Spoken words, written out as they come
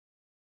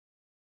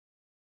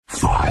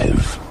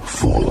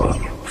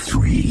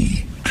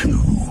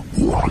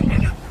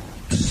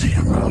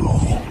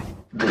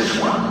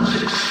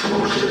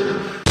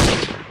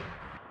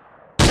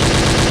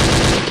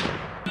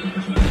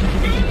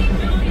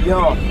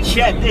Yo,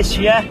 check this,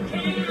 yeah?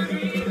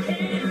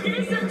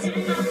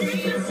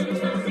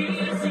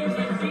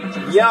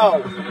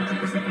 Yo,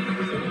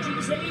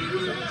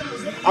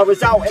 I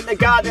was out in the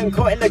garden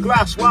cutting the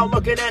grass while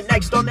looking at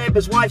next door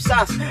neighbour's wife's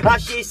ass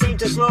as she seemed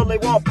to slowly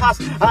walk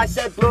past. I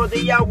said,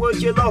 bloody hell, would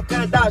you look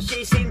at that?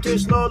 She seemed to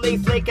slowly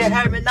flick her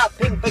hair in that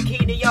pink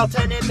bikini. You're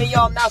turning me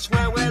on, that's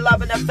where we're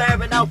having an affair,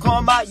 and I'll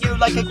come at you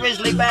like a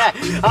grizzly bear.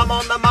 I'm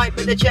on the mic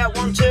with the check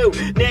 1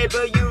 2.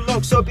 Neighbour, you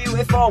look so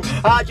beautiful,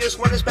 I just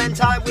want to spend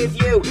time with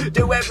you,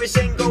 do every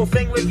single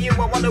thing with you.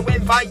 I want to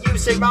invite you,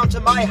 sit round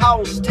to my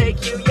house,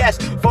 take you, yes,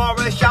 for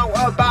a shout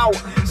about.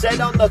 Said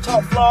on the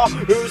top floor,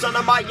 who's on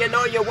the mic, you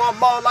know you want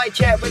more. Like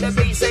check with the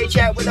beat, say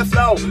check with the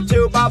flow.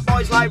 Two bad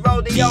boys like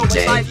rodeo,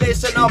 it's like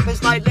listen up,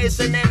 it's like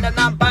listening, and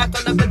I'm back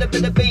on the bit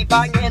of the beat,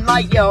 banging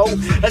like yo.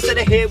 I said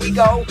here we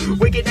go,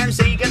 wicked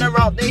MC gonna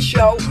rock this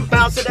show.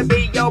 Bounce to the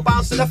beat, yo,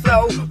 bounce to the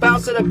flow,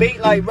 bounce to the beat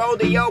like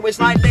rodeo. It's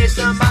like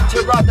listen man,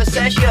 to rock the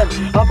session.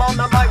 I'm on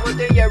the mic, what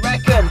do you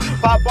reckon?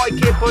 Bad boy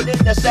kid put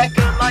in the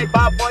second, like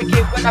bad boy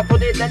kid when I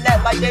put it in the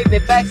net, like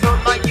David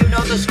Beckham, like you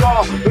know the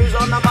score. Who's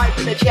on the mic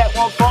with the check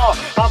 1 4?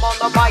 I'm on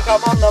the mic,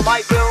 I'm on the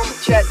mic, boom.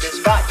 Check this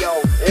fat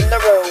yo in the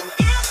room.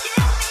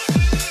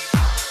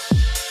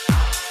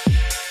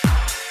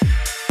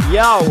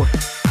 Yo,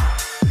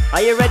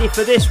 are you ready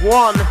for this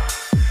one?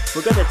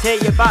 We're gonna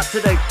take you back to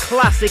the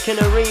classic in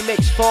a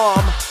remix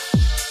form.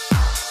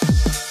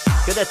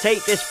 Gonna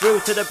take this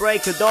through to the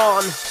break of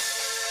dawn.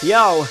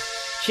 Yo,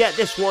 check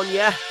this one,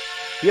 yeah?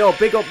 Yo,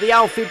 big up the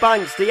Alfie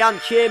Banks, the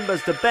Ant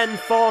Chambers, the Ben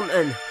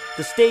Thornton,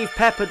 the Steve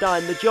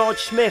Pepperdine, the George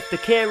Smith, the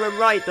Kieran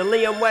Wright, the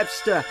Liam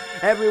Webster,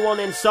 everyone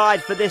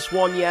inside for this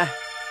one, yeah?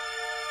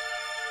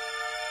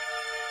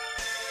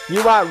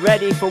 You are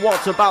ready for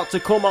what's about to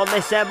come on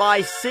this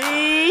MIC?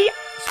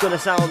 It's gonna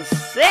sound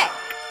sick!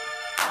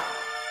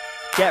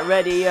 Get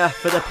ready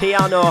for the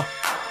piano.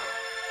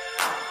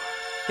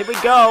 Here we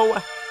go!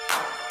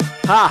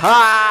 Ha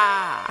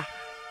ha!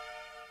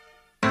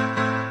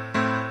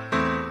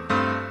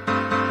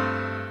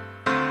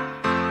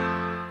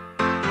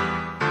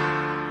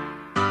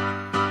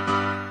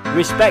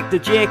 Respect the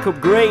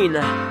Jacob Green.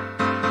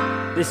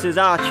 This is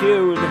our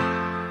tune.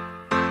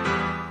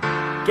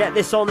 Get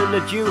this on in the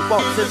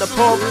jukebox in the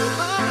pub.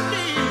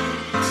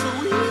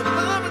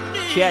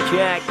 Check,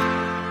 check.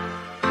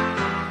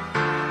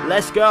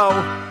 Let's go.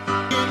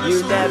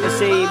 You never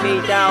see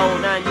me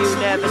down and you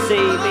never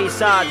see me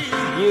sad.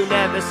 You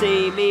never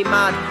see me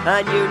mad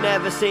and you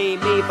never see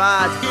me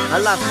bad.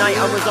 And last night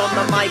I was on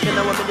the mic and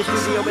now I'm in the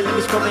studio with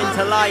lyrics coming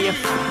to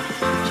life.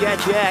 Check,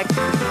 check.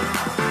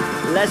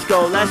 Let's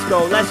go, let's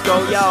go, let's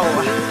go, yo.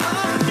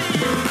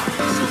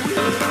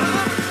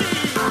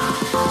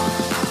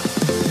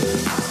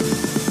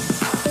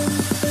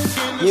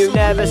 You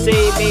never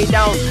see me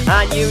down,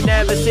 and you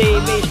never see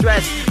me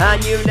stressed,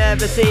 and you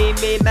never see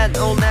me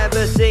mental,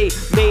 never see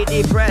me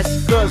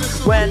depressed.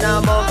 Cause when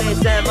I'm on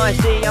this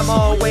MIC, I'm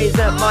always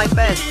at my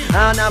best,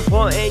 and I'm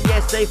putting,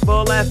 yes, a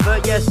full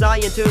effort, yes, I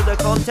into the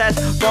contest.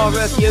 For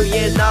a few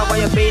years now I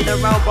have been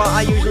around, but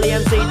I usually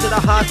MC to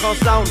the hardcore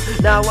sound.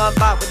 Now I'm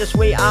back with the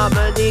sweet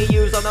harmony,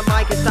 use on the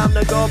mic, it's time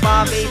to go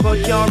by me.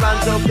 Put your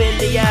hands up in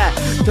the air,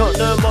 tuck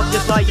them up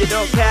just like you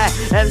don't care.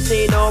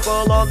 MC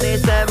Noble on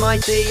this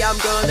MIC, I'm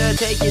gonna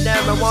take you there,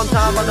 and one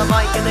time on the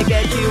mic, gonna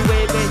get you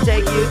with it,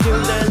 take you to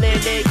the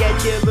limit, get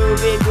you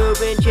moving,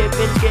 grooving,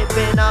 chipping,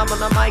 skipping. I'm on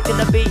the mic and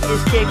the beat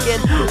is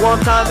kicking. One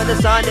time and the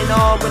signing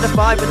on with a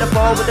 5, with a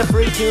 4, with a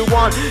 3, 2,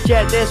 1.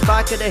 Check this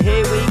back and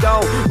here we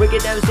go.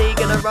 Wicked MC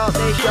gonna rock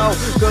this show.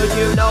 Cause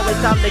you know it's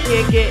time to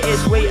kick it.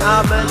 It's sweet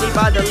harmony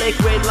by the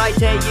liquid light.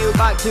 Take you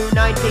back to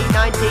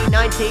 1990,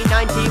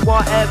 1990,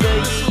 whatever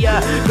year.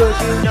 Cause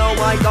you know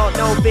I got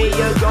no fear.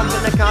 Jump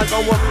in the car, go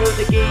up through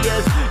the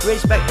gears.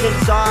 Respect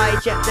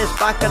inside, check this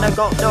back and I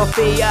got no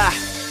fear.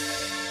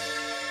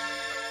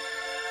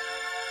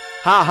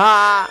 Ha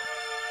ha.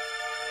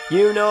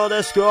 You know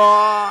the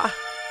score.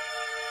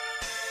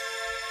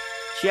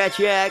 Check,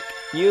 check.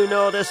 You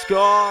know the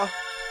score.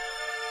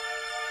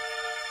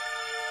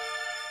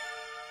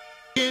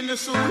 In the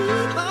sweet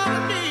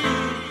harmony,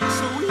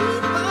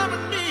 sweet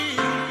harmony.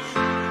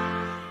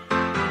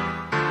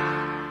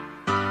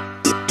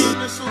 In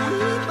the sweet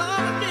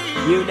harmony.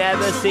 You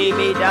never see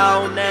me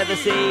down, never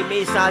see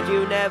me sad.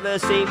 You never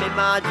see me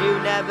mad, you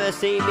never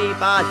see me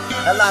bad.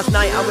 And last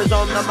night I was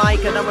on the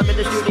mic and now I'm in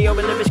the studio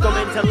with lyrics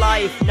coming to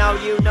life. Now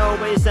you know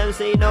it's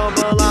MC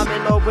Noble, I'm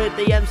in love with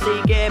the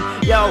MC game.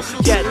 Yo,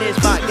 get this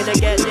back, gonna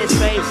get this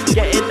fame.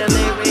 Getting the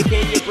lyric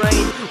in your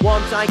brain.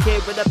 One time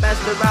kid with the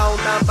best around.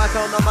 I'm back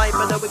on the mic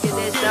for the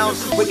wickedest sound.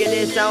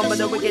 Wickedest sound for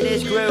the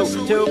wickedest crew.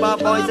 Two bad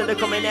boys that are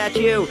coming at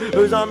you.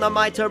 Who's on the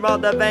mic to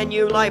rock the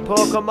venue like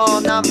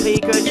Pokemon and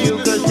Pikachu.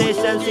 Cause this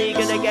MC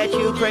gonna get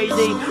you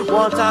crazy.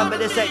 One time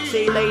with a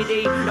sexy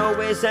lady. No,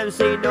 it's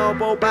MC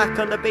Noble back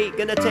on the beat,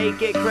 gonna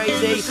take it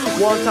crazy.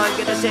 One time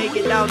gonna take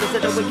it down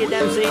instead of wicked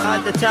MC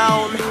at the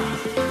town.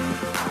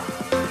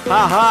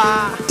 Ha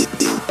ha.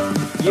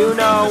 You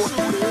know.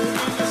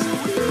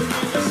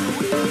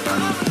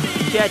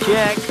 Check,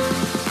 check.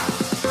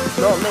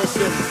 Don't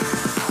listen.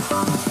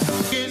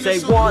 Say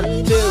 1,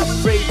 2,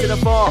 3 to the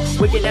 4.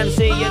 Wicked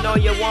MC, you know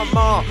you want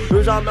more.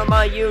 Who's on the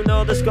mic, you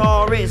know the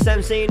score. It's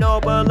MC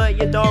Noble at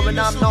your door and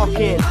I'm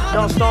knocking,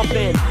 not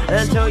stopping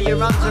until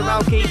your answer.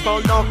 I'll keep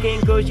on knocking,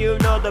 cause you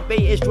know the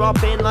beat is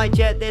dropping. Like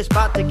jet this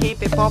back to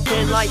keep it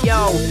popping. Like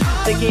yo,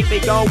 to keep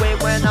it going.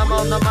 When I'm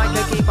on the mic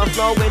I keep on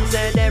flowing.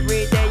 Said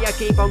every day I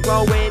keep on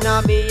growing.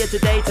 I'm here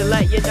today to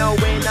let you know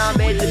when I'm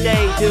here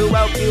today to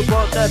help you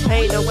put the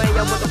pain away.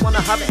 I wouldn't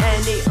wanna have it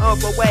any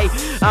other way.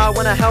 I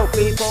wanna help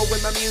people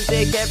with my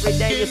music every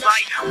day. It's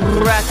like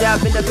rat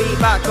up in the beat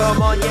back.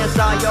 Come on, yes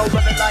I yo,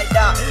 love it like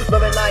that,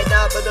 love it like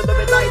that, but I love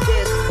it like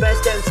this.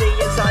 Best MC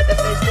inside the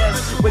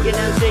business. Wicked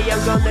MC, I'm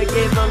gonna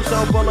give them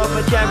so pull up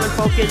a chair and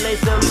fucking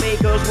listen me,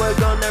 cause we're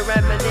gonna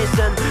reminisce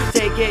and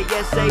take it,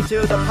 yes, say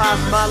to the past.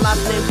 My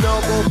last name's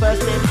Noble,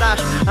 first name Dash,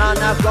 and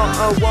I've got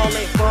a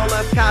wallet full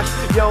of cash.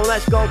 Yo,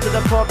 let's go to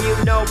the pub, you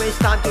know it's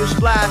time to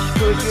splash,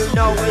 cause you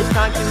know it's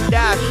time to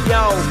dash.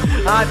 Yo,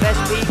 I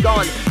best be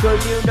gone, cause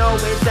you know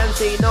it's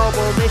MC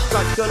Noble. This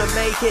track's gonna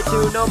make it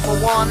to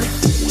 #1.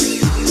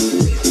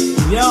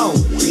 Yo,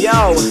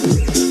 yo,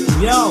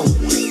 yo,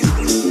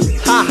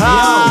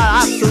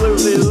 haha,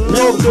 absolutely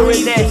love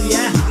doing this.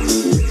 Yeah.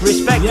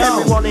 Respect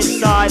everyone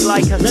inside,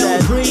 like I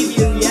said.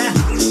 Preview, yeah.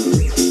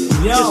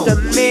 Yo. Just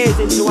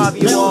amazing to have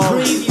you all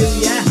preview,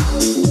 yeah.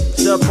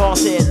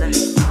 supporting.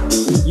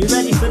 You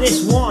ready for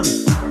this one?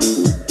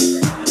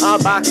 I'm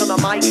back on the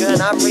mic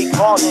and I'm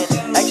recording,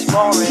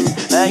 exploring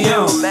a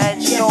new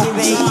mental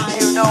beat.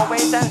 You know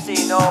it's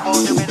MC Noble,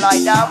 do it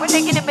like that. We're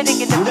thinking of it.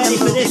 You ready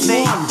for this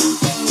one?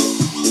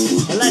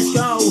 Let's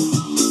go.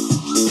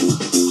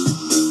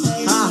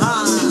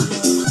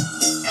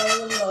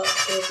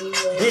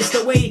 It's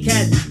the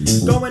weekend,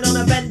 going on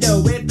a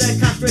bender with the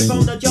cash rip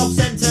on the job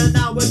centre.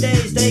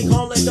 Nowadays they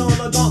call it all.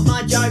 I got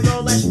my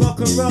gyro, let's rock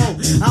and roll.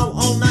 Out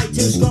all night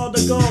to score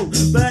the goal.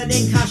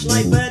 Burning cash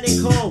like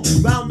burning coal.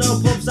 Round the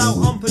pubs out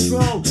on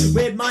patrol.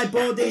 With my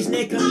buddies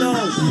Nick and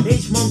Noel.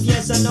 Each month,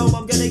 yes I know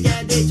I'm gonna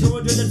get it.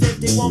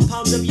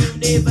 £251 of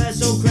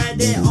universal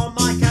credit on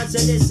my card,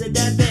 and it's a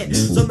debit.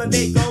 Some of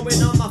it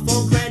going on my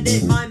phone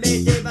credit. My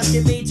mate Dave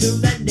asking me to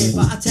lend it,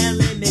 but I tell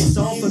him it's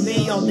all for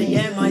me on the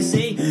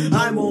MIC.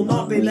 I will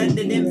not be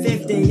lending him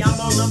 50. I'm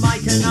on the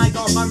mic and I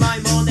got my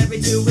rhyme on.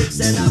 Every 2 weeks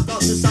and I've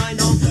got to sign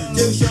on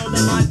to show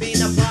them I've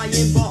been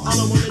applying. But all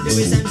I wanna do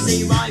is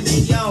MC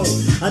rhyming. Yo,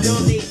 I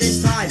don't need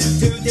this time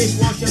to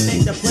dishwash and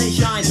make the plate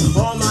shine.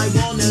 All I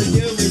wanna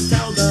do is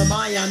tell them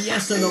I am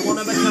yes and a one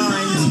of a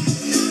kind.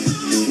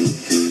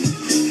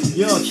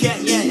 Yo, check,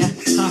 yeah,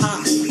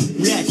 haha,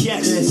 yeah,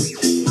 check this.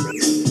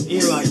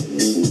 Here, right.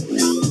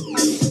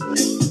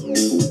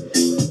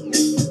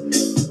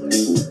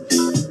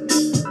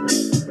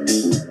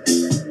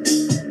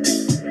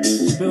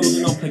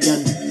 Building up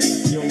again,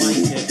 you'll like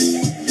it.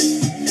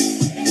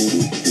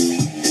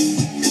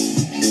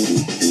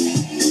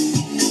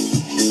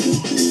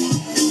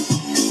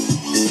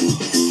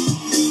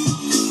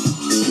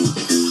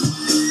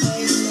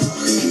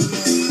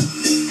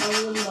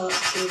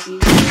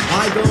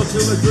 I go to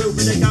a group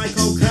with a guy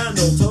called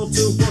Colonel, told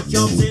to put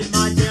jobs in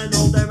my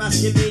journal. They're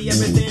asking me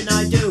everything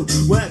I do,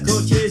 work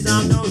coaches,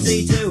 I'm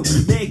nosy too,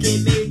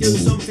 making me do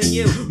something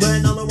new,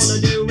 when all I wanna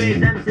do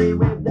is MC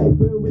with the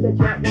crew with a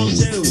check 1,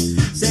 2.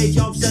 Say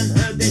job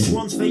centre, this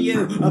one's for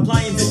you.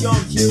 Applying for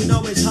jobs, you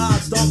know it's hard.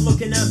 Stop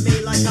looking at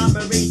me like I'm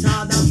a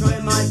retard. I'm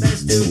trying my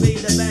best to be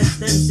the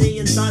best MC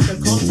inside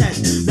the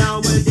contest.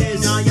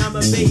 Nowadays I am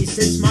a beast.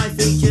 It's my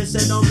feature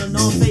set on the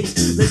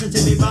northeast. Listen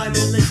to me rhyme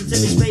and listen to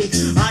me speak.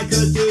 I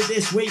could do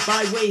this week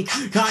by week.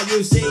 Can't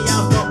you see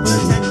I've got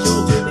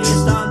potential to be a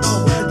star?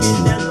 Not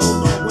working dental,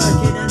 not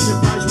working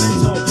enterprise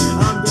rental.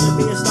 I'm gonna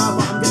be a star,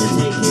 but I'm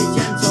gonna take it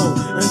gentle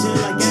until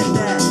I get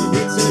there.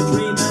 It's a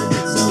dream and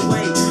it's a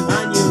way,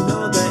 and you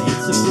know that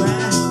it's a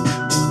prayer.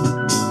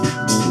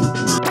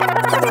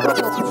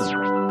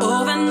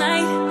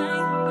 Overnight,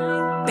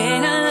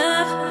 been in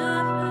love,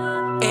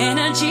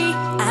 energy,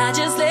 I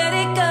just let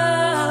it go.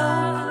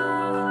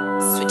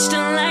 Switched the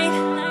light,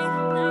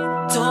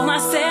 told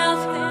myself,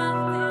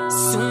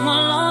 soon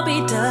we'll all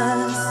be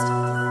dust.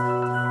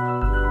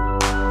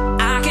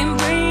 I can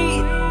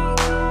breathe,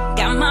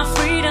 got my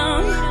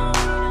freedom,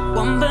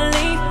 one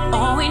belief,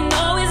 all we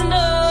know is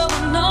no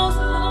one knows.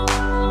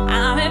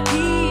 I'm at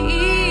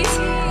peace,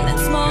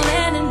 that's more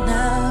than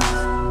enough.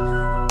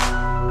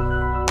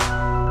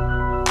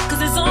 Cause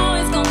there's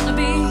always gonna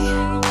be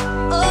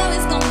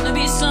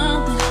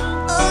something,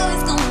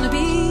 always gonna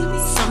be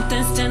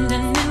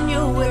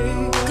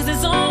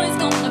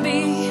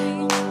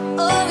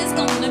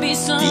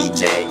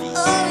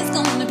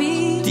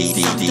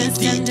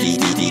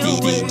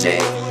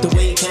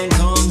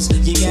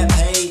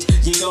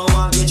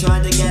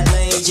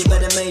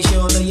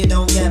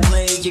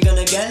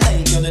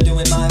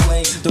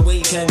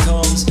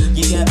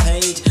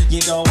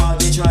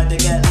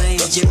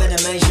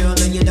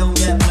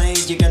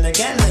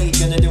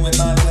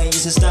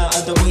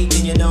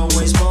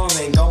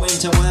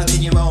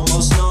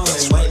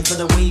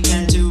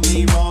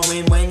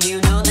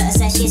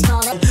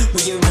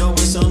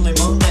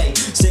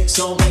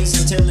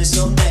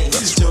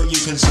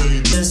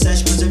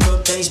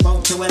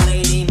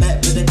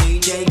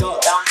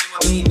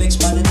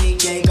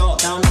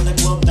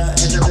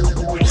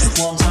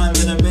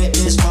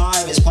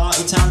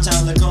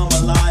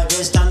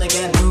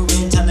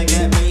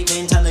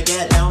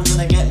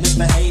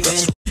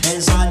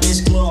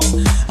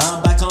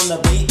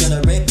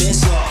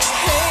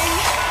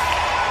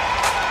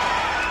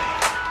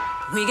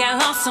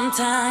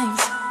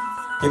sometimes.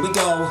 Here we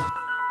go.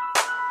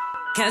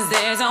 Cause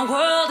there's a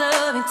world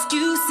of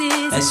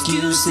excuses.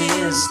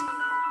 Excuses.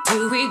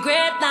 To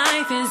regret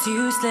life is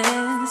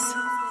useless.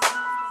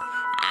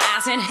 I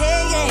said,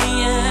 hey,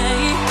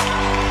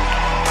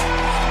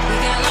 we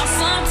get lost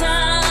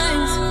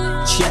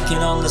sometimes.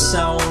 Checking on the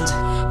sound.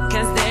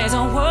 Cause there's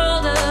a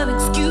world of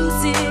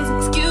excuses.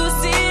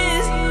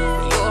 Excuses.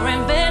 Your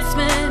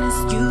investment is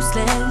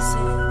useless.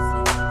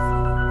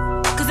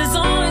 Cause there's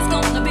always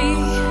gonna be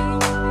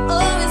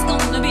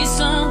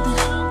something.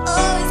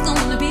 Always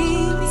gonna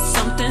be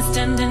something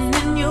standing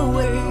in your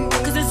way.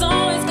 Cause there's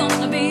always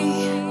gonna be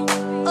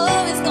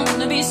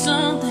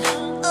something.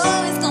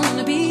 Always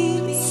gonna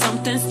be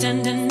something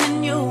standing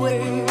in your way.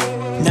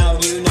 Now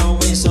you know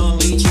it's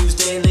only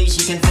Tuesday. At least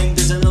you can think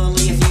there's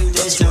only a few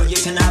days till you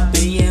can have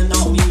beer,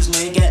 not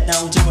usually get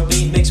down to a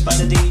beat mixed by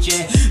the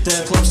DJ.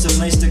 The club's the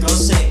place to go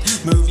sick.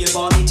 Move your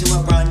body to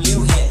a brand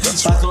new hit.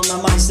 Back on the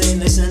mic, say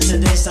listen to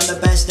this. I'm the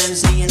best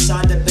MC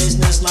inside the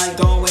business, like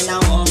going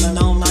out on an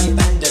all-night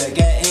bender,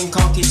 getting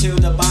cocky to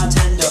the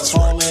bartender,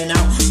 falling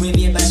out with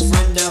your best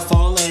friend,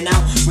 falling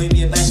out with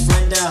your best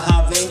friend,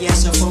 having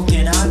yes a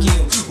fucking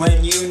argue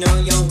when you know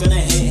you're gonna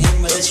hit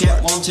him with a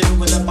check 1-2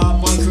 with a bad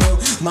boy crew.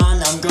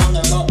 Man, I'm gonna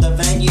rock the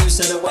venue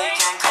so the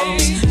weekend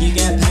comes. You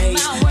get paid,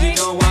 you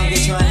go out,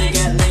 you're trying to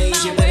get laid.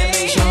 You better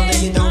make sure that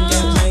you don't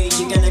get played.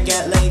 You're gonna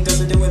get laid,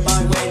 gonna do it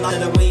my way.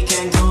 Like the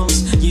weekend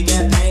comes, you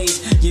get paid,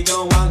 you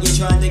go out, you're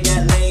trying to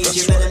get laid.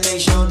 You better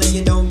make sure that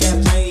you don't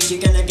get played.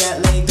 You're gonna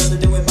get laid, gonna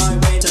do it my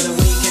way. Till the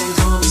weekend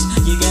comes,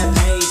 you get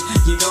paid,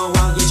 you go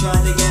out, you're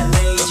trying to get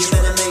laid. You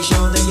better make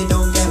sure that you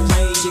don't get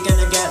played. You're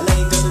gonna get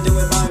laid, gonna do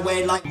it my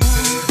way. Like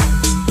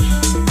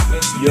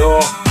yo,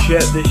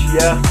 check this,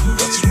 yeah.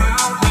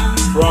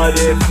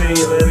 Friday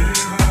feeling.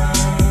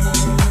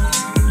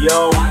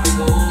 Yo,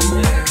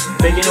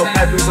 bigging up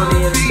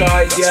everybody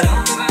inside, yeah.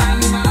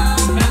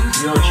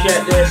 Yo,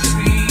 check this.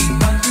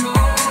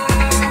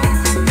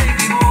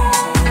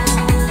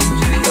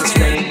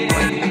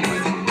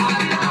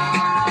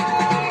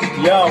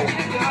 Yo,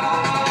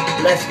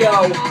 let's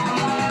go.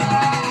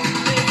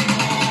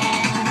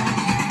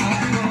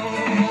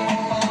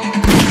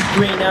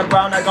 Green and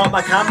brown, I got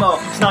my camo.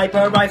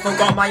 Sniper rifle,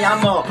 got my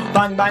ammo.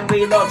 Bang bang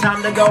reload,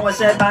 time to go. I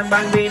said bang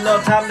bang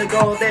reload, time to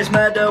go. This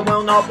murder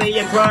will not be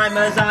a crime,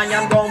 as I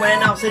am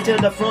going out to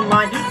the front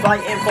line,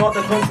 fighting for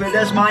the country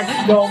that's mine.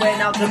 Going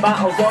out to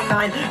battle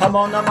 1-9. I'm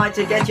on the mic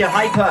to get you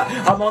hyper.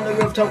 I'm on the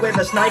rooftop with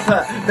a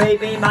sniper.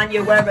 Baby man,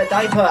 you wear a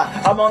diaper.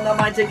 I'm on the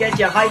mic to get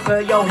you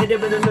hyper. Yo, hit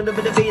it with a little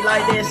bit of beat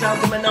like this. I'm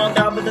coming on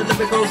down with the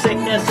typical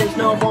sickness. It's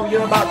no one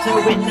you're about to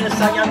witness.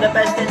 I am the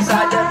best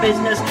inside the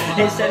business.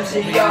 It's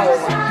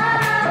MCO.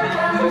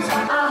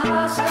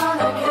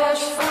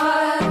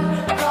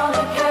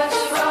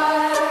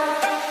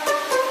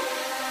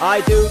 I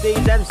do these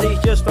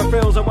MCs just for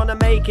thrills. I wanna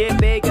make it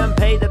big and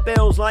pay the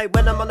bills. Like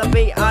when I'm on the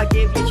beat, I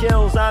give you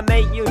chills. I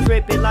make you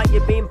tripping like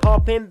you've been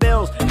popping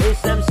bills.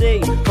 It's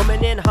MC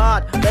coming in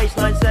hard.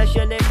 Bassline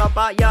session in my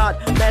backyard.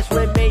 Mess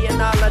with me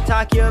and I'll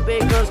attack you,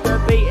 because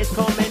the beat is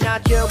coming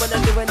at you. When I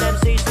do an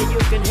MC so you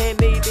can hear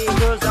me,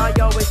 because I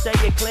always say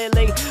it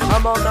clearly.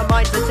 I'm on the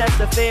mic to test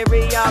the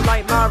theory. I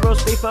like my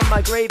roast beef and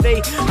my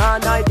gravy,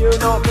 and I do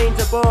not mean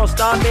to boast.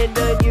 I'm in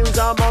the news,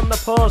 I'm on the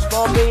post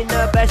for being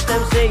the best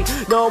MC.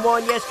 No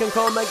one can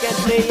come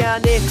against me,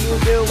 and if you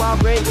do, I'll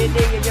break your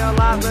knee and you'll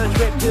have a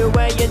trip to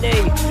A&E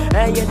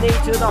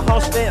to the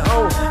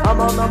hospital. I'm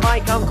on the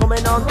mic, I'm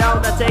coming on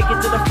down. I take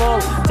it to the full,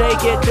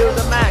 take it to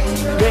the max.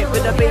 Rip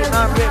with the beat,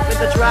 man, rip with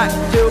the track.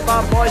 Two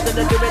bad boys and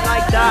they do it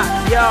like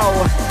that,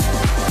 yo.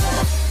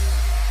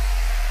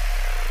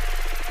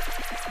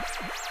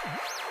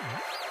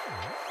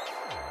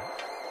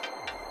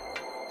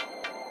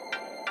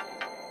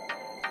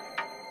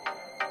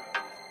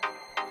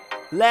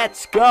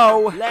 Let's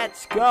go,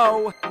 let's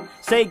go.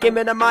 Say give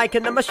me the mic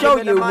and I'ma show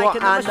you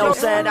what I know.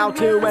 Said how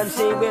to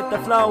MC with the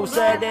flow.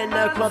 Said in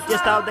the club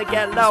just how to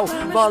get low.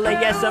 Follow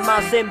yes and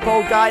my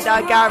simple guide.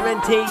 I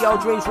guarantee your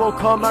dreams will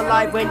come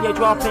alive when you're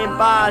dropping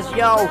bars,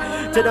 yo.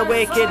 To the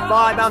wicked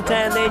vibe, I'm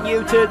telling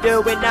you to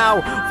do it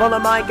now. Follow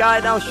my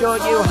guide, I'll show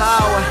you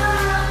how.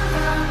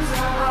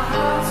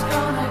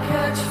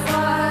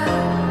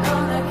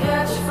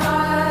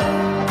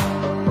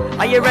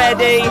 Are you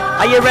ready?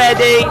 Are you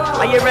ready?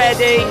 Are you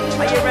ready?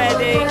 Are you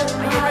ready? Are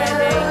you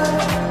ready?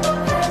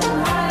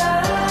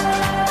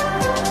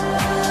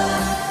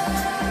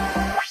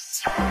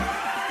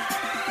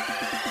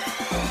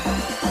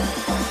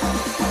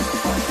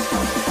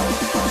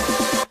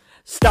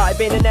 Started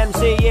being an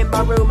MC in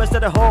my room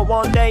instead of hope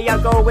one day I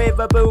go with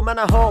a boom, and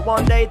I hope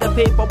one day the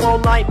people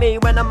won't like me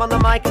when I'm on the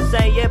mic and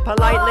say it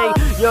politely.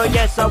 Yo,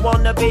 yes, I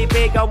wanna be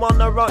big, I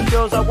wanna rock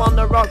shows, I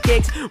wanna rock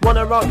gigs, I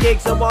wanna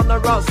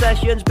rock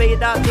sessions, be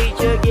that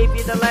teacher, give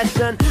you the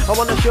lesson. I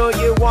wanna show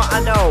you what I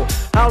know,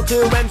 how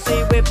to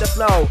MC with the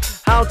flow,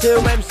 how to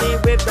MC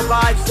with the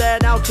vibe.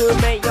 Said how to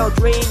make your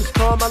dreams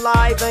come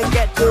alive and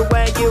get to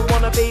where you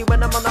wanna be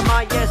when I'm on the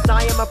mic. Yes,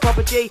 I am a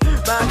proper G,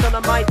 back on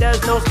the mic,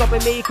 there's no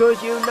stopping me,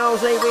 cause you know,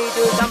 say we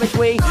do damage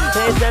we.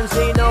 It's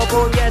MC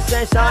Noble, yes,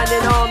 they're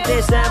signing on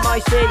this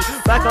MIC.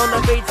 Back on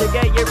the beat to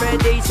get you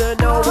ready, so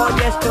no one,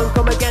 yes, can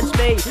come against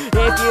me.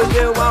 If you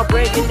do, I'll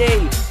break your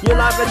knee.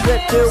 You'll have a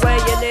trip to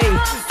A&E.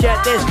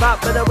 Check this back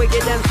for the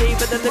wicked MC,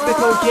 for the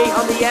lyrical G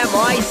on the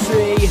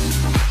MIC.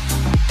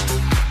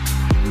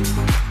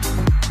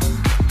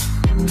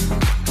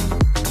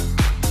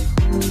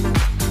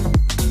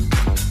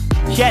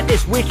 Check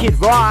this wicked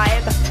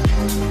vibe.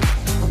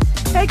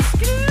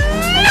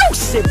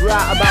 Exclusive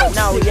right about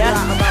now, yeah.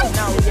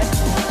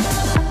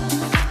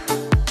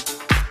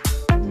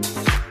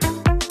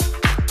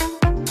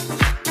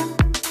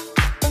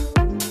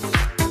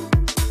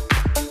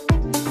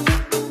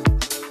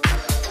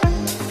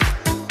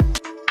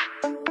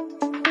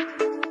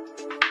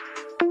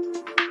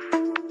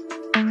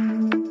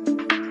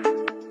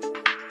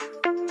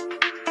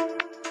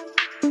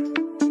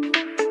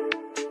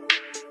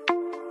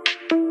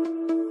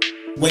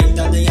 Wing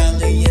down the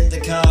alley in the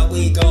car,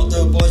 we got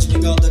the boys,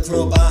 we got the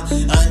crowbar,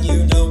 and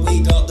you know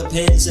we got the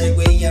pins. Say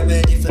we are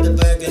ready for the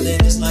burgling,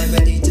 it's like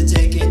ready to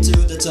take it to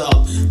the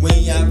top.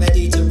 We are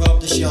ready to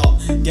rob the shop,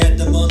 get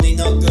the money,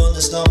 not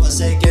gonna stop. I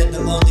say get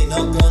the money,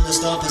 not gonna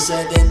stop. I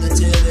said in the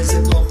till there's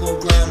a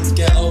couple grand,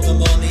 get all the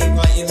money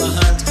right in my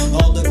hand.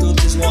 All the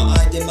goods is what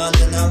I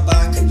demand, and I'm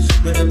back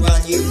with a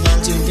brand new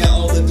plan to get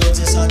all the goods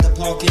inside the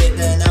pocket,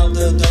 then out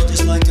the door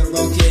just like a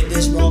rocket.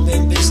 This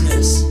robbing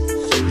business,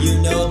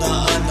 you know that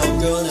I'm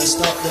not gonna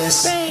stop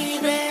this.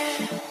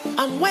 Baby,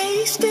 I'm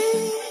wasted.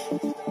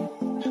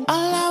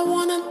 All I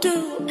wanna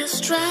do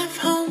is drive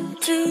home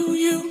to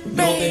you,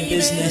 baby. Robbing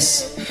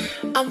business,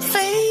 I'm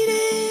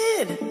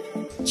faded.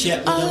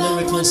 check with the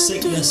lyrical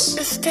sickness.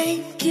 Is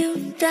take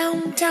you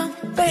downtown,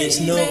 baby. It's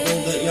noble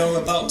that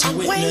you're about to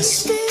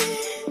witness.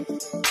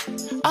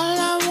 Wasted. All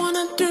I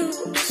wanna do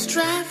is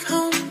drive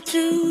home to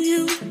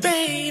you,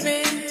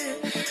 baby.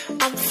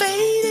 I'm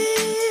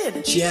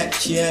faded. Check,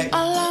 check.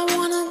 All I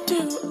wanna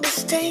do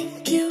is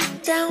take you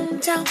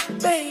downtown,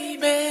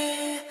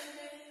 baby.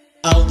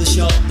 Out the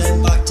shop,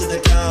 then back to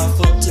the car.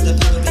 Foot to the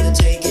pedal, gonna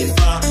take it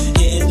far.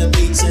 Hitting the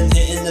beats and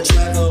hitting the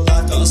treble.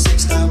 I've got a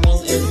 6-star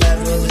wanted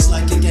level. It's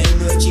like a game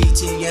of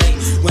GTA,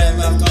 where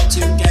I've got to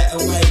get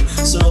away,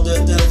 so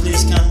that the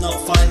police cannot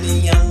find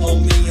me and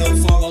lock me up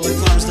for all the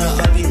crimes that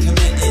I've been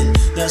committing.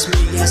 That's me,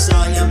 yes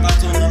I am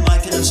back on the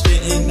mic and I'm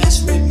spitting.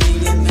 Mess with me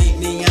and make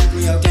me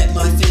angry, I'll get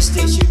my fist,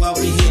 it's you I'll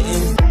be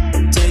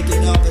hitting.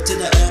 Taking over to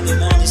the early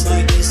mornings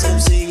like this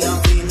MC, I'm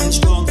feeling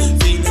strong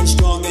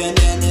and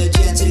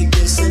energetic.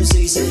 This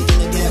MC say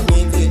gonna get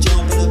with it,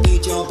 jump on the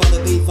beat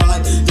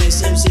vibe.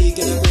 This MC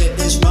gonna rip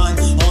this rhyme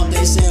on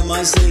this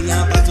MIC.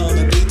 I'm back on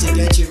the beat to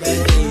get you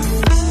ready.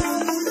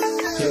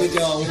 Here we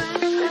go,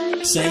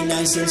 say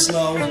nice and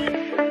slow.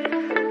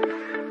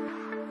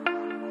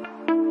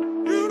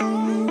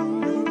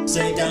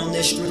 Say down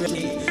this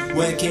street,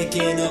 we're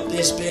kicking up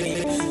this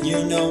beat.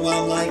 You know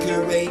I'm like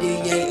a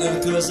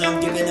radiator, cause I'm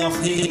giving off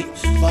heat.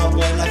 Bad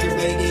boy like a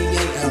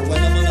radiator,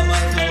 when I'm on the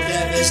mic I'll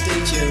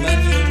devastate you.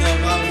 And you know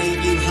I'll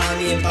leave you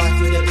hanging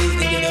back with a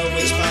beat, and you know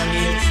it's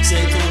banging.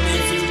 Say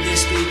coming through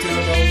this speaker,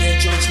 rolling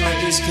joints like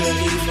this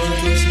Khalifa.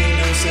 Cause you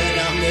know said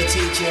I'm the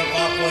teacher,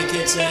 bad boy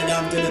kid said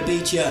I'm gonna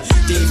beat ya,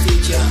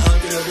 defeat ya, I'm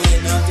gonna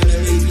win, I'm gonna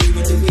leave you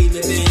with the we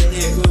live in.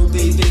 It will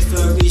be big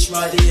for each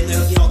riding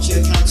of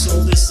Yorkshire.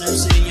 Cancel this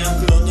MC,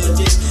 I'm gonna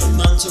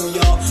dismantle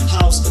your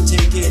house and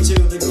take it to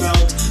the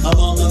ground. I'm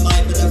on the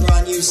mic with a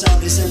brand new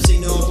sound. This MC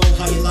Noble,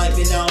 how you like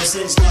me now?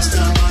 Since last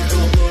time I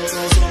got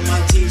logos on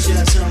my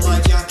t-shirts and my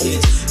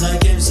jacket,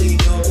 like MC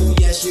Noble,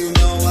 yes you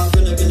know I'm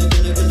gonna get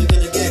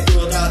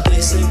good at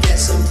this and get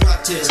some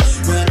practice.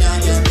 When I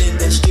am in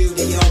the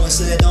studio, I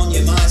said on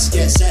your mics,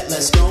 get set,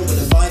 let's go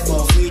with a 5,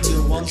 4, 3,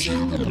 2, 1,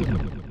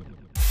 2.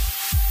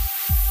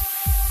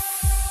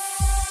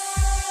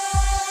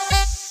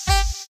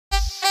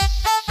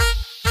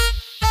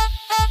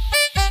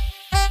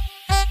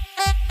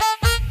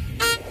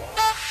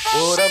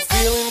 What I'm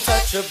feeling,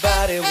 touch your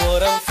body.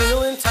 What I'm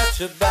feeling, touch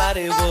your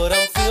body. What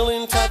I'm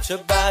feeling, touch your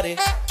body.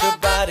 Your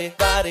body,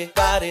 body,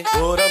 body.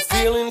 What I'm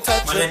feeling,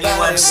 touch your body.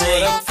 What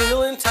I'm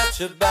feeling, touch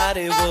your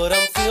body. What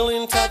I'm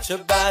feeling, touch your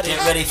body.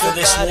 Get ready for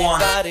this one.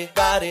 Body,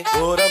 body.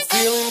 What I'm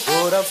feeling,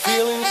 what I'm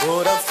feeling,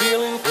 what I'm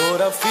feeling,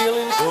 what I'm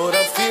feeling, what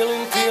I'm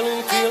feeling,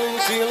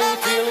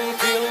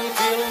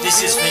 feeling.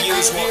 This is for you,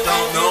 what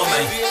don't know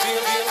me.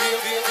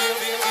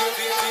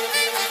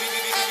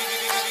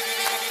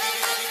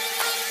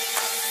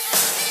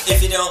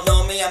 If you don't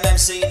know me, I'm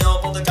MC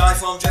Noble, the guy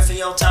from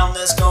Drifty Old Town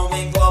that's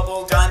going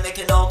global. Guy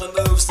making all the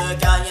moves, the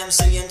guy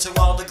MCing to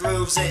all the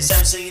grooves. It's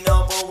MC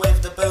Noble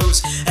with the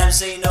booze,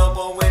 MC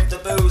Noble with the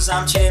booze.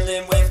 I'm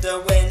chilling with the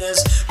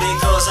winners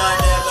because I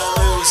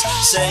never lose.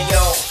 Say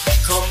yo,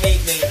 come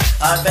meet me,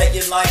 I bet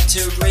you'd like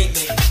to greet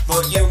me,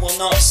 but you will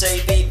not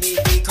say beat me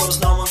because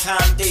no one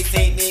can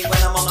defeat me.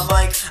 When I'm on the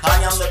mic,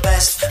 I am the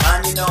best,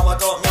 and you know I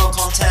got no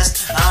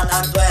contest, and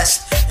I'm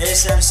blessed.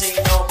 It's MC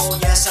Noble,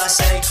 yes I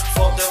say,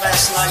 fuck the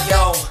rest. Like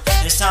yo,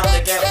 it's time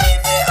to get with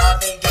it.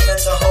 I've been given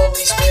the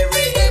Holy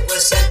Spirit, it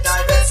was sent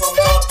direct from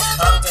God.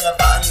 I'm gonna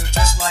batter you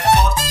just like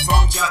Pod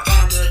from Jack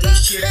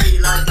Kennedy's chippy.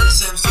 Like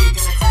this MC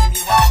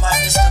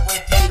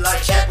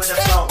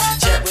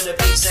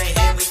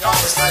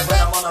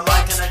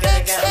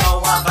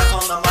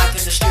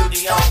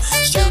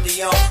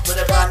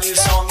new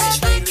song, it's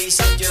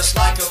releasing just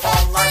like a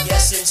bomb, like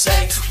yes,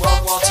 insane.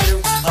 World War II,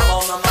 I'm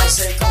on the mic,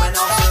 say coming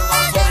on through,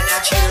 I'm coming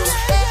at you.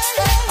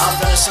 I'm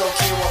gonna soak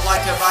you up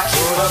like a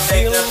vacuum, but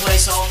make the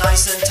place all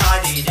nice and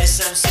tidy. This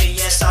MC,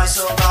 yes, I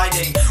so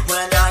riding.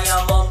 When I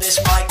am on this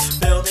mic,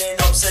 building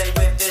up, say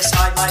with this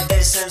height, like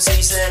this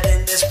MC said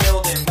in this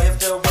building,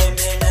 with the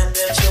women and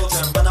the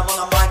children. When I'm on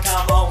the mic,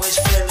 I'm always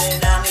feeling,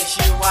 and it's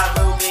you I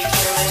will be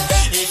killing.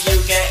 If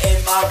you get in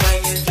my way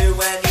and do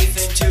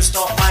anything to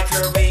stop my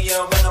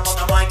career, when I'm on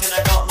the mic and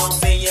I got no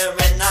fear,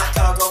 in that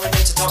car going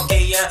into top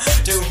gear,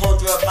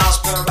 200 miles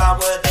per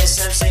hour,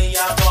 this MC,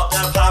 I've got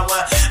the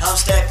power. I'm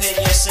stepping,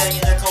 yes, say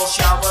in a cold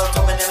shower,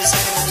 coming every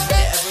second, every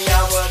minute, every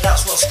hour.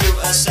 That's what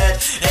Scooter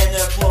said in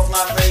the club,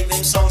 like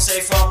raving songs,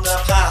 say from the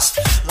past.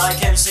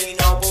 Like MC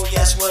Noble,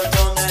 yes, we're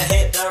gonna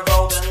hit the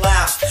road and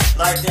laugh.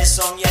 Like this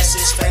song, yes,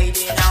 it's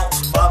fading out.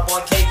 Bad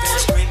boy keeping a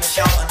scream and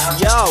shout, and I've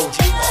just told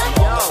you what I'm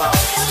all about.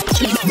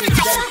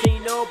 MC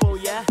Noble,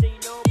 yeah.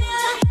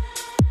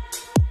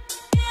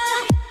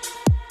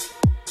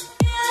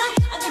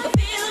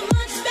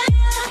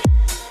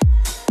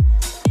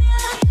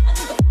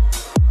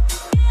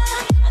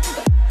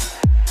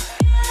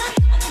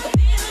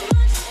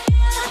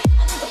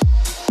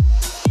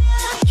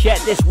 Check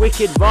this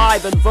wicked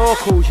vibe and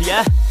vocals,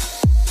 yeah?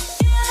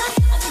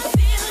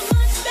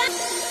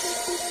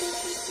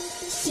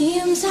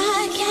 Seems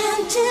I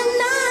can't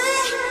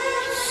deny,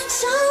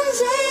 some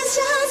days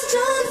just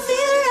don't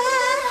feel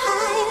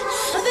right.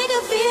 I think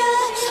I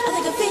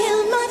feel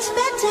much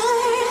better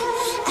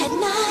at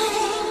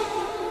night.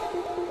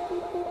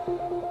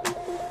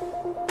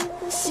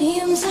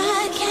 Seems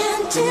I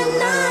can't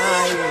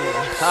deny.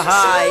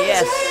 Haha,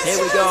 yes, here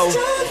we go.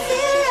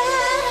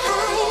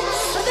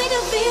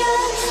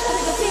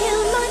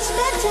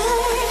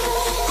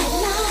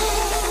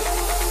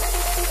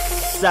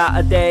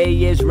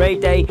 Saturday is rave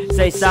day,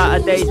 say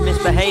Saturday's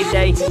misbehave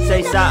day,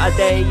 say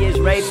Saturday is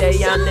rave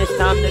day, and it's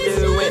time to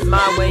do it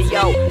my way,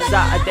 yo.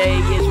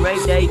 Saturday is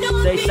rave day,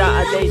 say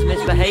Saturday's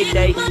misbehave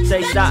day,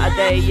 say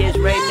Saturday is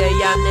rave day,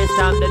 and it's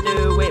time to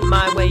do it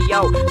my way,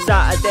 yo.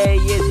 Saturday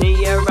is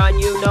here and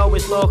you know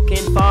it's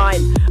looking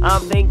fine.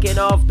 I'm thinking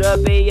of the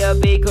beer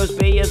because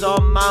beer's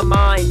on my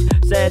mind.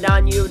 Said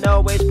and you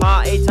know it's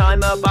party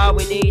time, about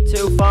we need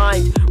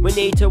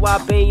to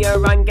have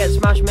beer and get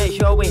smashed, make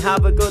sure we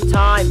have a good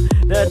time.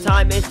 The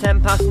time is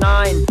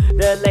 9:10.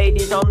 The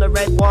ladies on the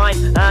red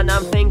wine, and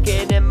I'm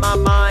thinking in my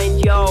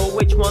mind, yo,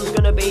 which one's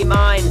gonna be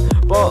mine?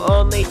 But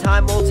only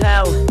time will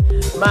tell.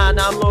 Man,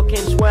 I'm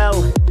looking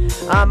swell,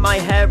 and my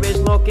hair is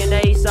looking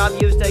ace. I've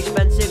used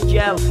expensive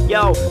gel.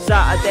 Yo,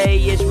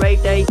 Saturday is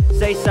rave day,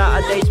 say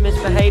Saturday's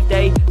misbehave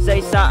day,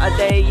 say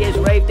Saturday is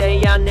rave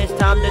day, and it's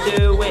time to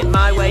do it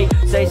my way.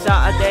 Say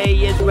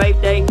Saturday is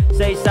rave day,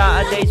 say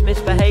Saturday's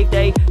misbehave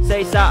day,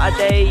 say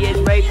Saturday is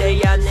rave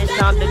day, and it's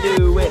time to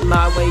do it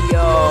my way,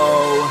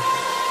 yo.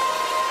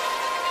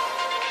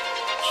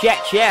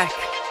 Check.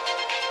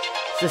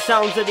 It's the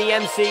sounds of the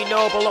MC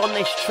Noble on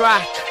this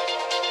track,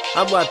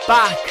 and we're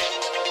back.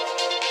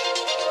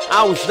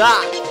 How's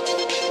that?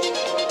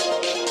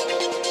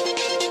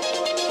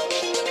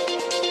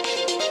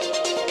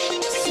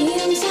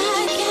 Seems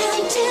I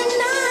can't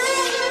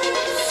deny,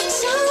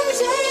 some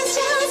days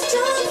just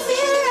don't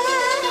feel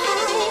right.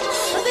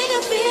 I think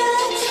I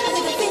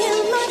feel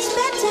much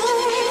better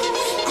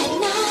at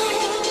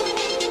night.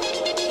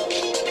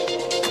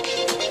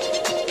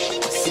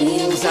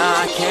 Seems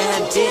I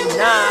can't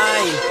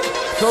deny.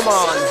 Come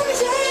on,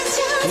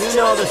 you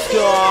know the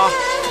score.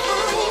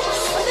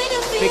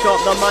 Pick up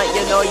the mic,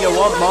 you know you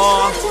want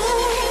more.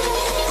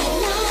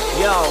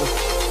 Yo,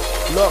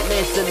 look,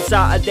 listen,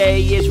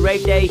 Saturday is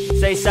rave day,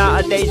 say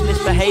Saturday's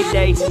misbehave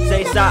day,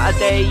 say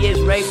Saturday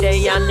is rave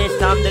day, and it's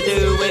time to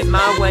do it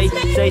my way.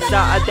 Say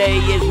Saturday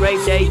is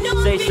rave day,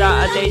 say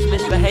Saturday's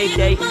misbehave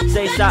day,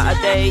 say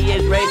Saturday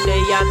is rave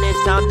day, and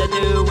it's time to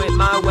do it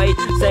my way.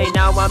 Say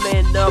now I'm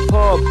in the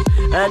pub,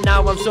 and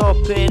now I'm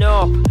sopping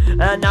up,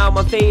 and now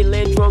I'm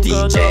feeling drunk.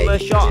 Another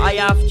shot I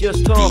have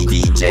just took,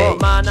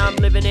 but man, I'm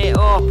living it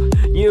up.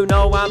 You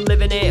know I'm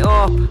living it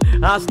up.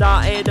 I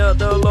started at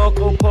the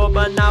local pub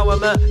and now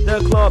I'm at the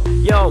club.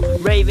 Yo,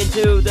 raving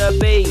to the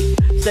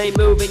beat, say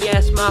moving,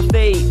 yes, my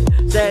feet.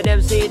 Said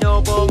MC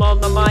Noble on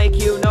the mic,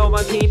 you know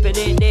I'm keeping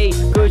it neat,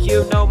 cause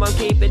you know I'm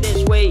keeping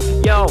it sweet.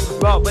 Yo,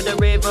 rock with the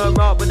rhythm,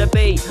 rock with the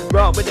beat,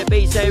 rock with the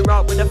beat, say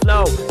rock with the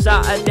flow.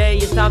 Saturday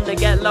is time to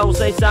get low,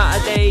 say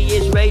Saturday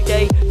is rave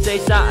day, say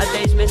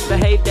Saturday's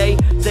misbehave day,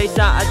 say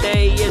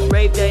Saturday is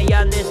rave day,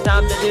 and it's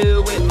time to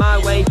do it my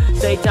way.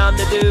 Say time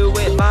to do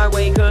it my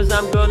way, cause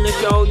I'm gonna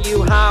show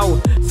you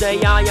how.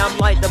 Say I am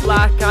like the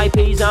Black Eyed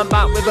Peas, I'm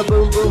back with a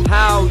boom boom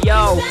pow.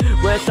 Yo,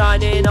 we're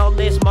signing on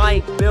this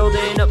mic,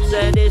 building up,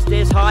 said is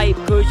this hype,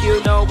 cause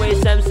you know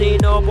it's MC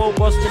Noble,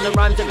 busting the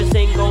rhymes every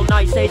single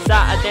night. Say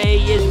Saturday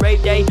is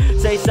rave day,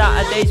 say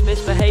Saturday's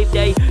misbehave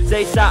day,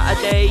 say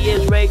Saturday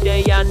is rave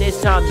day, and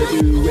it's time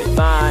to do it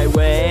my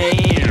way.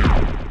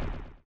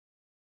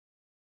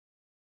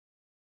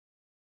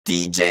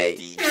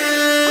 DJ.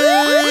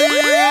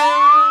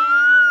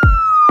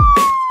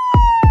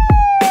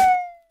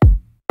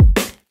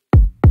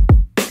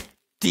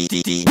 One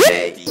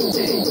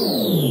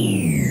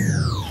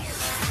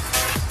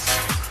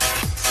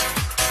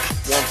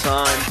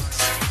time,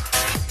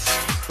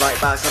 right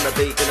back on the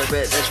beat, gonna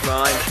rip this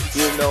rhyme.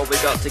 You know we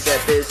got to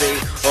get busy,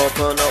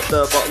 open up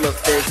the bottle of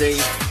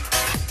fizzy.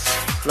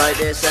 Like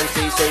this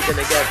MC, say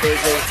gonna get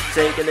busy,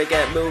 say gonna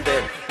get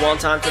moving. One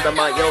time to the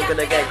mic, yo,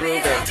 gonna get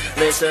grooving.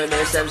 Listen,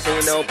 it's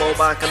MC Noble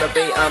back on the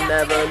beat, I'm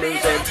never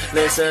losing.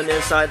 Listen,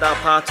 inside that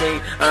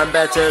party, I'm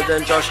better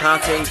than Josh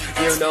Hattie.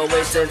 You know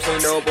it's MC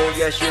Noble,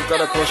 yes, you've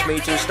gotta push me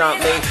to stop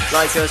me.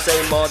 Like a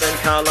say modern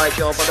car, like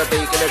jump on the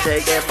beat, gonna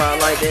take it far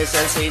like this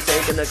MC,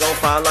 say gonna go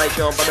far like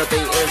jump on the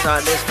beat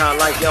inside this car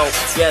like yo.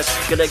 Yes,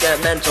 gonna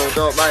get mental,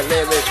 don't write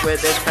lyrics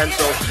with this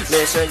pencil.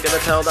 Listen, gonna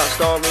tell that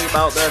story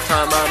about the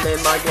time I'm in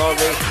my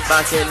glory.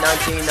 Back in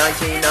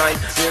 1999,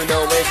 you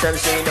know it's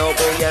MC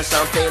Noble, yes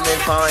I'm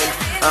feeling fine.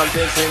 I'm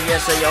drinking,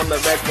 yes I am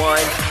the red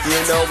wine. You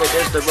know it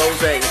is the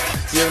rosé,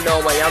 you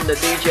know I am the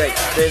DJ.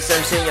 This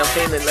MC I'm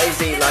feeling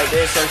lazy, like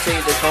this MC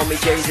they call me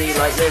Jay-Z.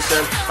 Like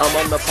listen, I'm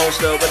on the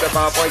poster with a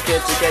bad boy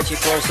kid to get you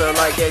closer,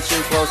 like get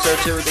you closer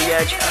to the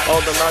edge.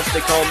 All the lads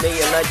they call me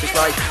a legend,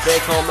 like they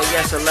call me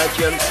yes a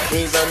legend.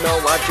 Even though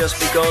I've just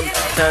begun,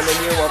 telling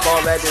you I've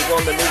already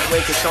won the these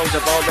wicked songs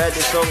I've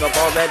already sung, I've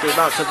already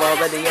rapped, I've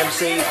already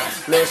MC.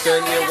 Listen,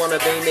 you wanna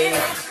be me,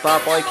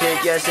 bad boy kid,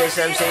 yes it's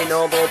MC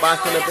Noble,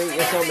 back on the beat,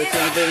 it's on the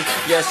TV.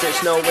 Yes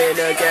it's no win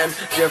again,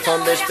 just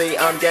on this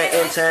beat I'm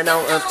getting 10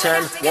 out of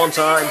 10. One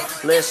time,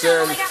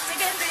 listen.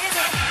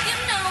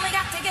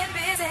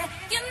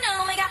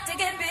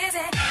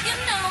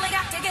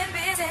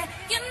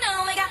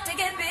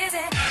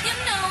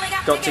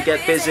 Got to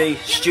get busy,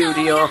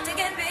 studio.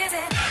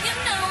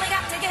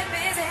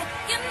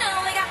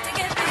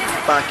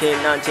 Back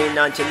in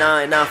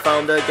 1999, I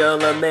found a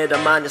girl and made a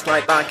man. It's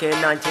like back in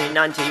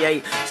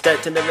 1998.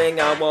 Stepped in the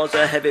ring, I was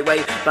a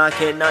heavyweight. Back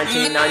in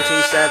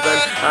 1997,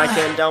 I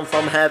came down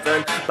from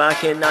heaven.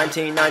 Back in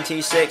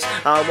 1996,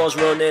 I was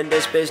running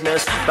this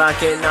business.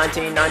 Back in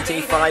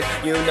 1995,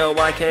 you know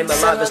I came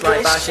alive. It's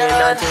like back in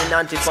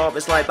 1994,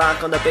 it's like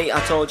back on the beat,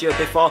 I told you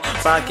before.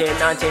 Back in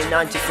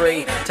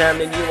 1993,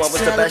 telling you I was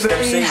the best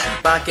MC.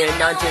 Back in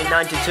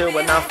 1992,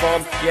 when I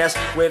formed, yes,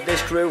 with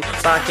this crew.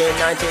 Back in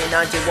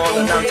 1991,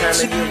 and I'm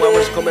telling you I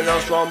was coming on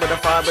strong with a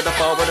 5, with a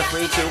 4, with a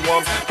 3, 2,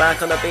 1.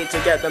 Back on the beat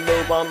to get the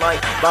move on like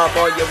bad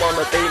boy, you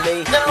wanna be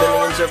me.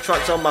 Millions of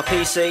tracks on my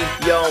PC,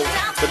 yo,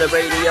 for the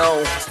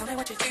radio.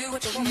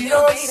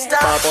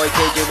 Bad boy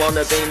kid, you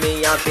wanna be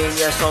me. I've been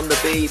yes on the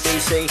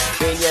BBC,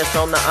 been yes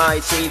on the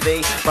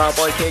ITV. Bad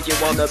boy kid, you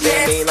wanna be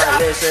me. Like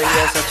listen,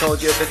 yes I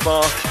told you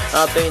before,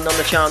 I've been on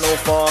the channel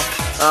 4,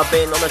 I've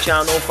been on the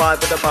channel 5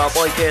 with the bad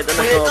boy kid and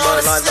the club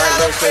like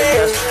listen,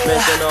 yes,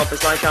 listen up.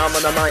 It's like I'm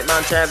on the mic,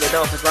 man, tear it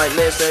up. It's like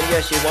listen,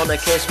 yes you wanna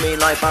kiss me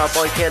like bad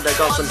boy kid. I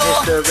got some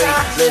history,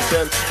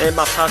 listen, in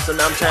my past and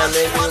I'm telling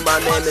you my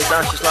name is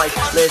Ash. It's like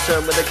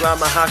listen, with the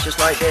grammar hash, it's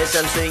like this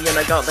MC and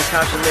I got the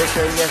cash and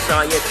listen, yes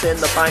it's in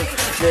the bank.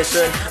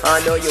 Listen, I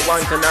know you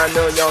wank and I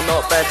know you're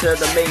not better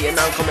than me, and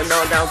I'm coming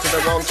on down to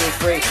the 1, 2,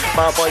 3.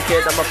 Bad boy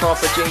kid, I'm a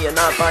proper G and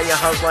I buy your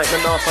house like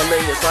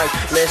Monopoly. It's like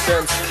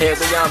listen, here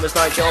we are, it's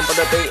like jump on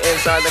the beat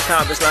inside the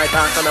car. It's like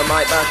back on the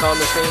mic, back on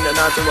the scene, and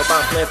I do a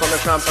backflip on the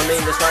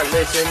trampoline. It's like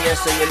listen,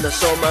 yes in the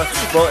summer,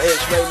 but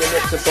it's raining,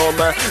 it's a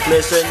bummer.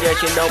 Listen, yes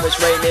you know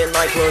it's raining,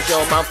 like close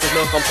your mouth, there's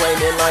no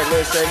complaining. Like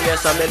listen,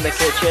 yes I'm in the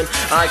kitchen,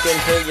 I can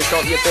hear you,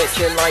 stop your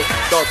bitching. Like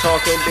stop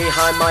talking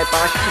behind my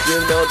back,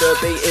 you know the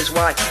beat is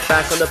whack.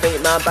 Back on the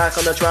beat, man, back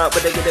on the track,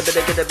 with a get it,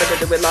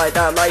 do it like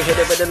that. Like hit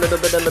it with a little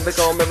bit of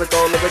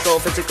lyrical,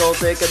 physical,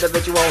 sick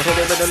individual. Hit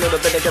it with a little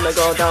bit, gonna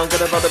go down,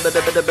 gonna run a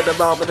bit of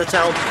round with the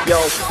town.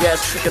 Yo, yes,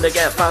 gonna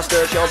get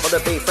faster, jump on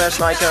the beat fresh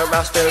like a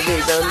raster.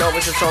 Even though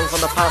it's a song from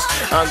the past,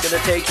 I'm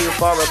gonna take you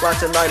for a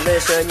blast and like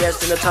listen,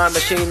 yes in the time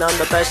machine, I'm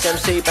the best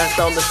MC, best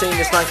on the scene.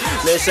 It's like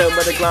listen,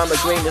 with the glamour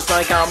green, it's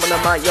like I'm on the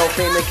mic, yo,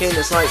 feeling king.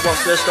 It's like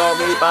what's the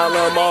story,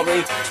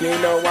 Balamori, you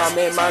know I'm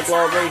in my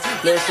glory.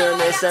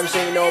 Listen, it's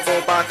MC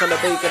Noble back on the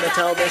beat, gonna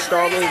tell this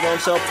story.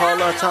 Once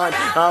upon a time,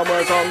 I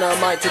was on the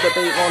mic to the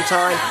beat one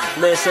time.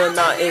 Listen,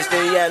 that is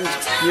the end,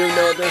 you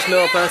know there's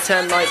no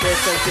pretend. Like this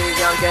MC,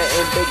 I'm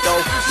getting big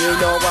though, you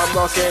know I'm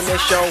rocking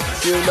this show.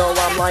 You know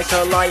I'm like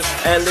a light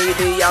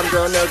LED, I'm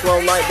gonna glow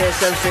like this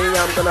MC.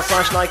 I'm gonna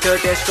flash like a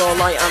disco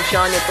light, I'm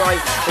shining bright.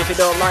 If you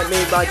don't like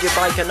me, ride your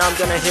bike and I'm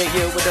gonna hit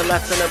you with the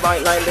left and the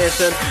right. Like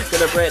listen,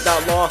 gonna break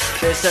that law.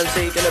 This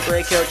MC gonna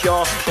break your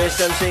jaw. This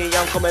MC,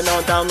 I'm coming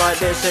on down like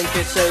this. And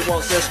kids say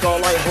what's the score?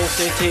 Like Hull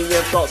City,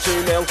 you've got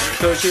 2-0,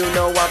 cause you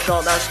know I've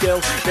got that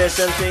skill. This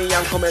MC,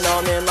 I'm coming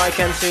on in like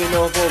MC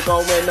Noble,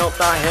 going up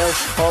that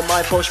hill on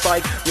my push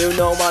bike. You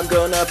know I'm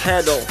gonna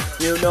pedal,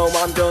 you know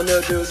I'm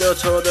gonna do the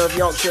Tour of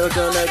Yorkshire,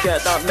 gonna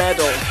get that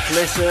medal.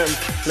 Listen,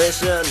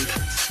 listen,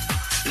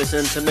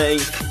 listen to me.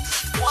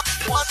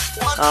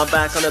 I'm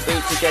back on the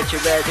beat to get you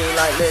ready.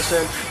 Like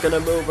listen, gonna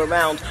move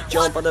around,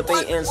 jump on the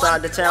beat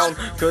inside the town,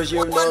 cause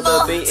you know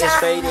the beat is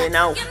fading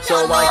out,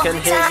 so I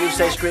can hear you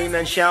say scream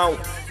and shout.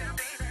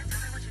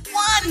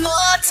 One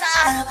more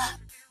time.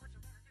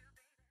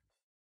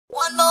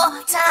 One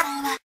more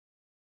time.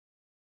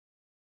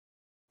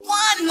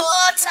 One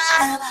more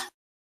time.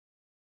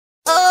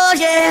 Oh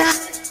yeah.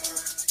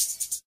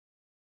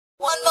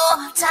 One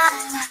more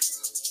time.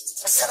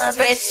 A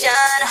celebration.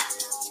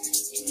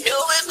 You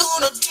know we're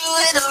gonna do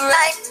it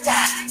right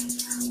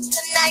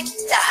tonight.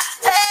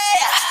 Hey,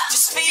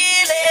 just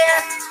feel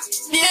it.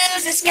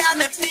 Music's got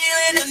me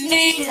feeling the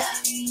need.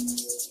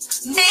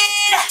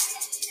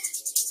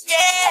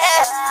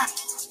 Yeah.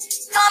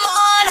 Come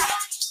on.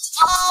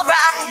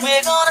 Alright,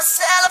 we're gonna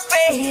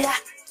celebrate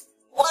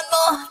one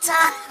more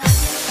time.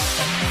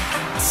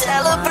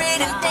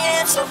 Celebrate and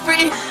dance so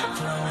free.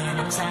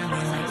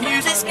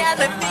 Music's got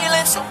me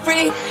feeling so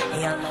free.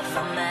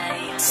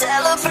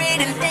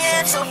 Celebrate and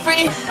dance so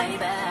free.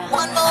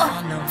 One more.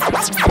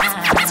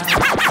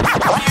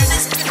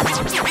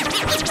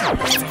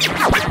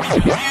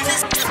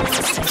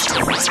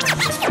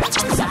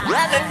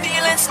 Got me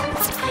feeling so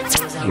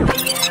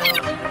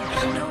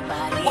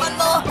one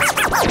more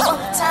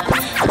time.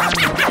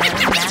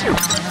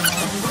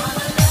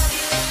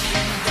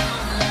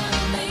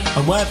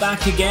 And we're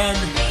back again.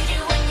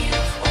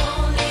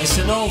 It's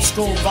an old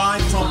school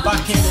vibe from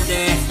back in the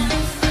day.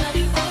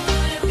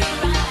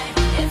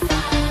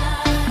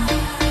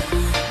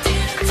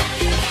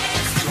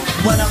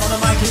 When I'm on the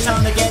mic it's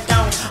time to get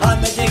down.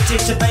 I'm addicted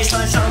to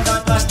bassline sound.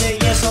 I blast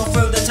it, yes, all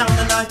through the town.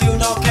 And I do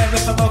not care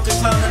if I rock a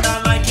clown. And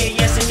I like it,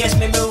 yes, it gets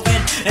me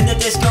moving. In the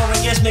disco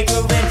it gets me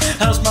grooving.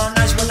 How's my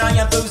nights when I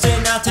am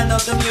boozing? I turn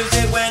up the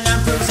music when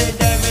I'm cruising.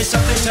 There is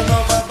something to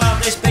love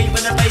about this beat.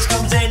 When the bass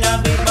comes in I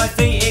leave my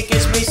feet. It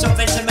gives me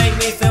something to make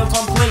me feel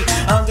complete.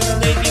 I'm gonna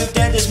leave you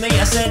dead as me,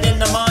 I said in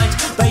the mind.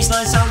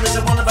 Bassline sound is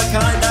a one of a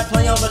kind. I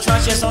play all the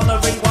trash, yes, on the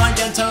rewind.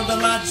 And tell the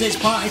lads it's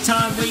party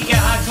time. We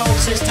get our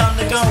coats, it's time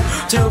to go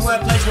to a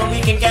place where we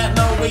can get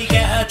low. We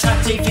get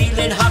attractive,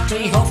 feeling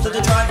happy. Hope that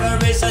the driver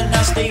isn't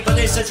nasty, but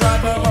it's a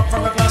driver up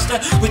from a blaster.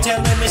 We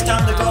tell him it's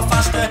time to go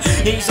faster.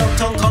 He's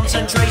hooked on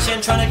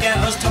concentration, trying to get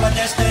us to a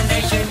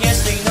destination.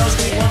 Yes, he knows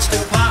we wants to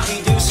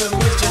party. Do some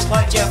moves just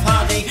like Jeff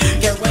Hardy.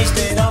 Get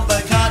wasted on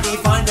Bacardi.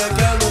 Find a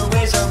girl who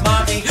is a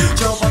Marty.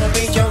 Jump on the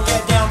beat, you'll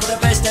get down with the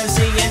best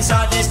MC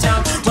inside this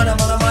town. When I'm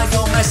on the mic,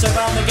 don't mess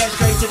around and get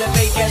straight to the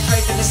beat. Get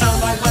straight to the sound.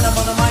 Like when I'm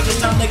on the mic, it's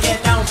time to get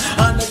down.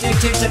 I'm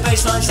addicted to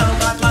bassline sound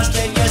like last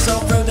year. Yes,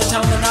 all through the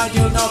town. And I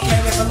do not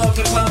care if I look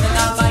a clown. And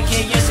I like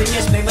it, yes, it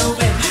gets me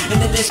moving. In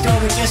the disco,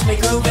 it gets me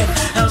grooving.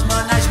 How's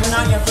my nights when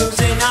I am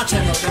boozing? I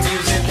turn up the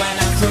music when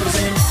I'm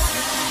cruising.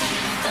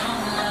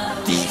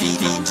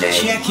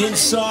 Check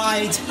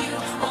inside.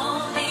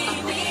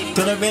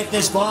 Gonna rip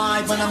this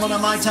vibe when I'm on the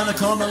mic, time to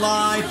come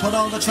alive. Put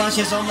all the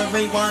trashes on the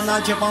rewind.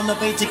 I jump on the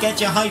beat to get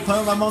you hyper.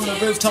 I'm on the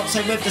rooftop,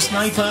 say with the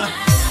sniper.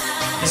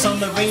 It's on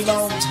the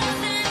reload.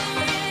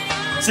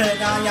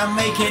 Said I am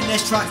making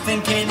this track,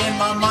 thinking in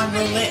my mind,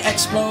 will it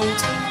explode?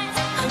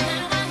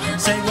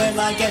 Say will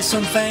I get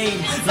some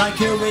fame? Like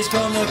who is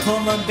gonna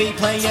come and be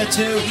player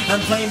 2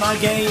 and play my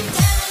game?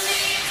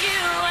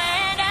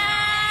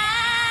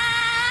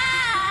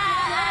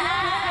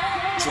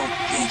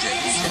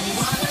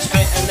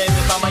 Spit and live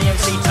about my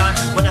MC time.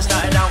 When I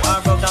started out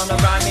I wrote down the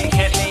rhyme. It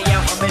kept me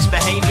out of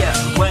misbehaviour.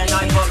 When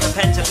I put the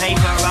pen to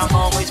paper I'm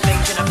always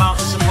thinking about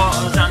the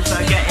supporters and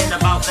forgetting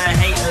about the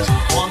haters.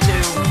 1,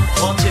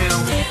 2, 1,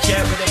 2.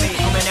 Share with the beat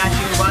coming at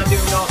you. I do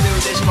not do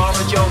this for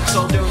a joke,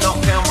 so do not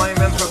feel my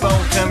and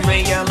provoke and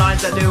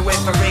realise I do it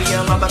for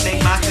real. I'm a Big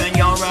Mac and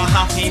you're a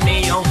Happy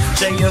Meal.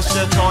 Say you're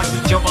a toy,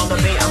 jump on the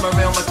beat, I'm a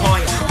real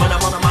McCoy. When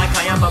I'm on the mic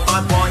I am a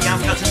bad boy. I'm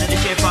catching the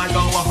ship, I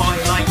go ahoy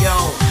like yo.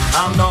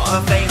 I'm not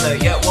a failure,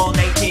 yet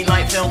 180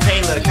 like Phil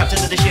Taylor.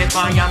 Captain of the ship,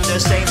 I am the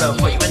sailor.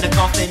 Put you in the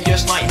coffin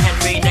just like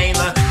Henry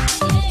Naylor.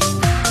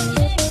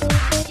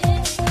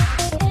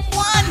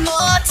 One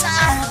more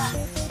time.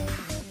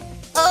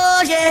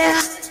 Oh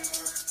yeah.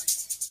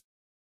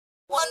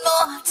 One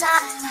more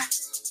time.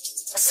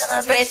 A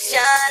celebration.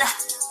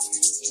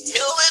 You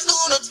know we're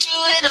gonna do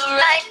it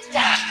right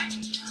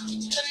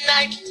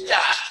tonight.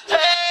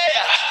 Hey,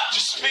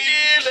 just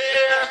feel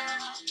it.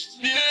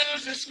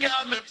 Music's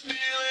got me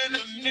feeling the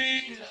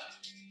need.